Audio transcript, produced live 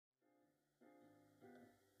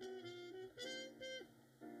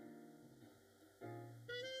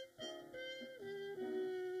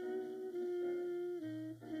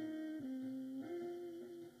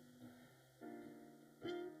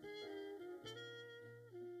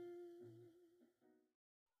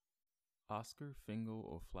Oscar Fingal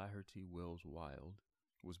O'Flaherty Wills Wilde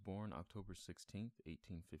was born October 16,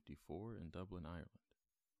 1854, in Dublin, Ireland.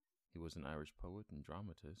 He was an Irish poet and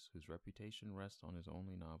dramatist whose reputation rests on his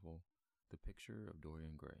only novel, The Picture of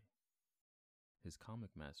Dorian Gray. His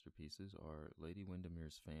comic masterpieces are Lady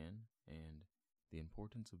Windermere's Fan and The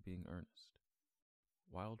Importance of Being Earnest.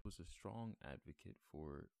 Wilde was a strong advocate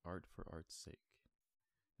for art for art's sake.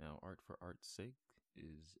 Now, art for art's sake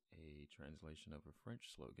is a translation of a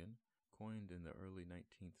French slogan coined in the early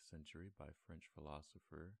 19th century by French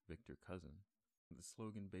philosopher Victor Cousin. The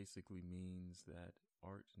slogan basically means that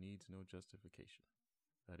art needs no justification,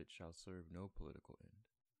 that it shall serve no political end.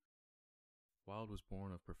 Wilde was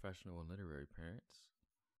born of professional and literary parents.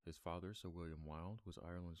 His father, Sir William Wilde, was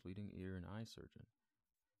Ireland's leading ear and eye surgeon.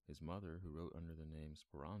 His mother, who wrote under the name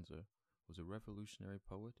Speranza, was a revolutionary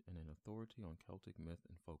poet and an authority on Celtic myth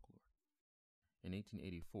and folklore. In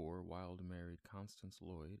 1884, Wilde married Constance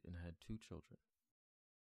Lloyd and had 2 children.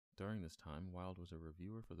 During this time, Wilde was a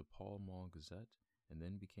reviewer for the Pall Mall Gazette and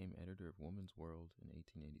then became editor of Woman's World in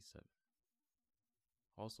 1887.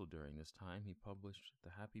 Also during this time, he published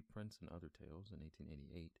The Happy Prince and Other Tales in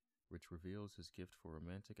 1888, which reveals his gift for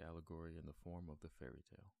romantic allegory in the form of the fairy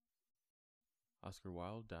tale. Oscar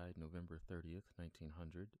Wilde died November 30th,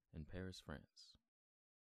 1900, in Paris, France.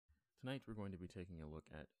 Tonight we're going to be taking a look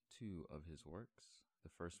at 2 of his works, the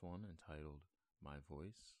first one entitled My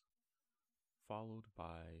Voice, followed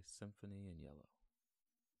by Symphony in Yellow.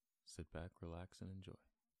 Sit back, relax, and enjoy.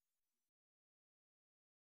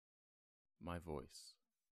 My Voice.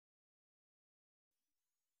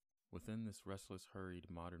 Within this restless, hurried,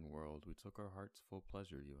 modern world, we took our heart's full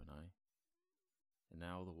pleasure, you and I. And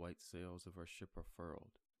now the white sails of our ship are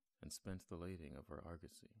furled, and spent the lading of our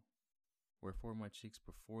argosy. Wherefore my cheeks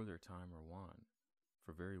before their time are wan,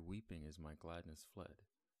 for very weeping is my gladness fled,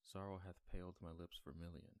 sorrow hath paled my lips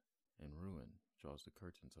vermilion, and ruin draws the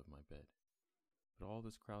curtains of my bed. But all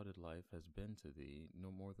this crowded life has been to thee no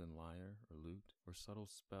more than lyre or lute or subtle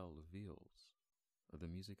spell of viols, or the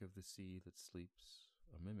music of the sea that sleeps,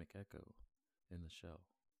 a mimic echo, in the shell.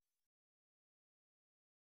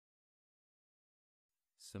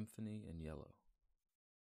 Symphony in Yellow.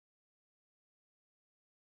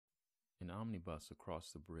 An omnibus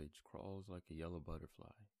across the bridge crawls like a yellow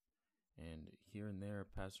butterfly, and here and there a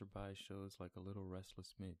passerby shows like a little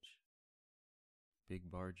restless midge.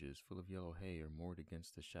 Big barges full of yellow hay are moored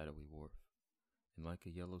against the shadowy wharf, and like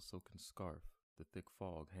a yellow silken scarf, the thick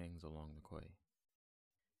fog hangs along the quay.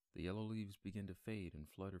 The yellow leaves begin to fade and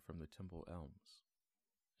flutter from the Temple elms,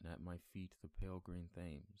 and at my feet the pale green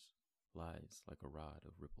Thames lies like a rod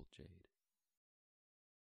of rippled jade.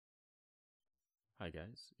 Hi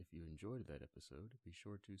guys, if you enjoyed that episode, be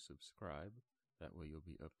sure to subscribe. That way you'll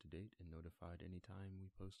be up to date and notified anytime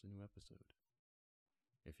we post a new episode.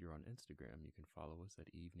 If you're on Instagram, you can follow us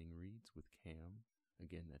at Evening Reads with Cam.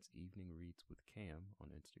 Again, that's Evening Reads with Cam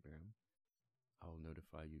on Instagram. I'll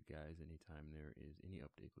notify you guys anytime there is any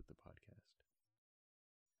update with the podcast.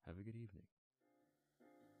 Have a good evening.